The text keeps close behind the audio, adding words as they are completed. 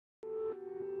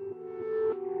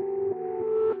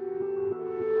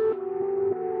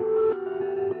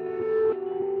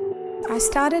I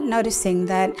started noticing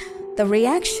that the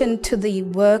reaction to the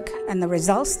work and the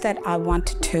results that I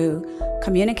wanted to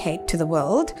communicate to the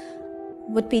world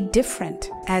would be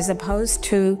different, as opposed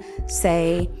to,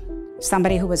 say,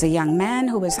 somebody who was a young man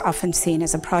who was often seen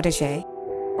as a protege.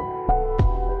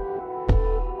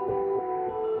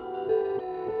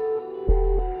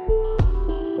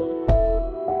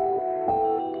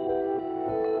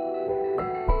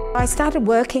 I started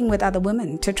working with other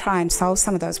women to try and solve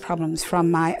some of those problems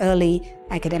from my early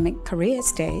academic career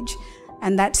stage,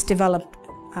 and that's developed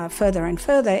further and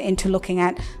further into looking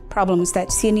at problems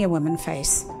that senior women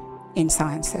face in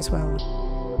science as well.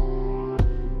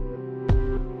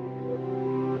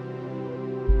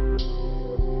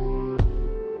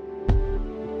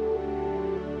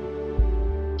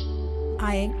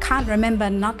 I can't remember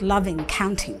not loving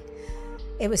counting.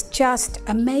 It was just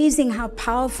amazing how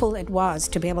powerful it was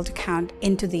to be able to count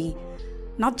into the,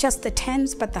 not just the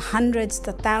tens, but the hundreds,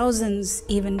 the thousands,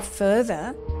 even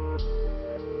further.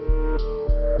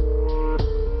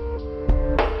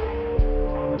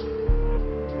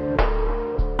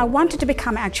 I wanted to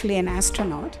become actually an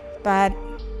astronaut, but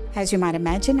as you might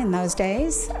imagine in those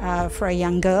days, for a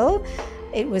young girl,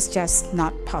 it was just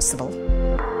not possible.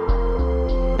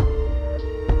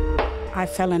 I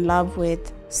fell in love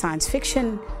with science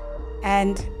fiction,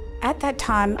 and at that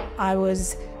time I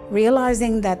was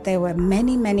realizing that there were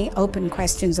many, many open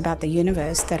questions about the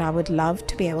universe that I would love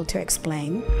to be able to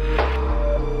explain.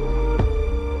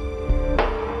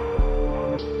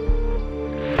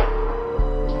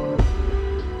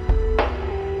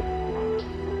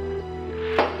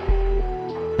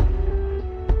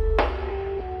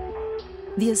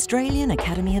 The Australian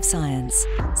Academy of Science.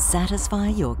 Satisfy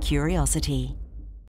your curiosity.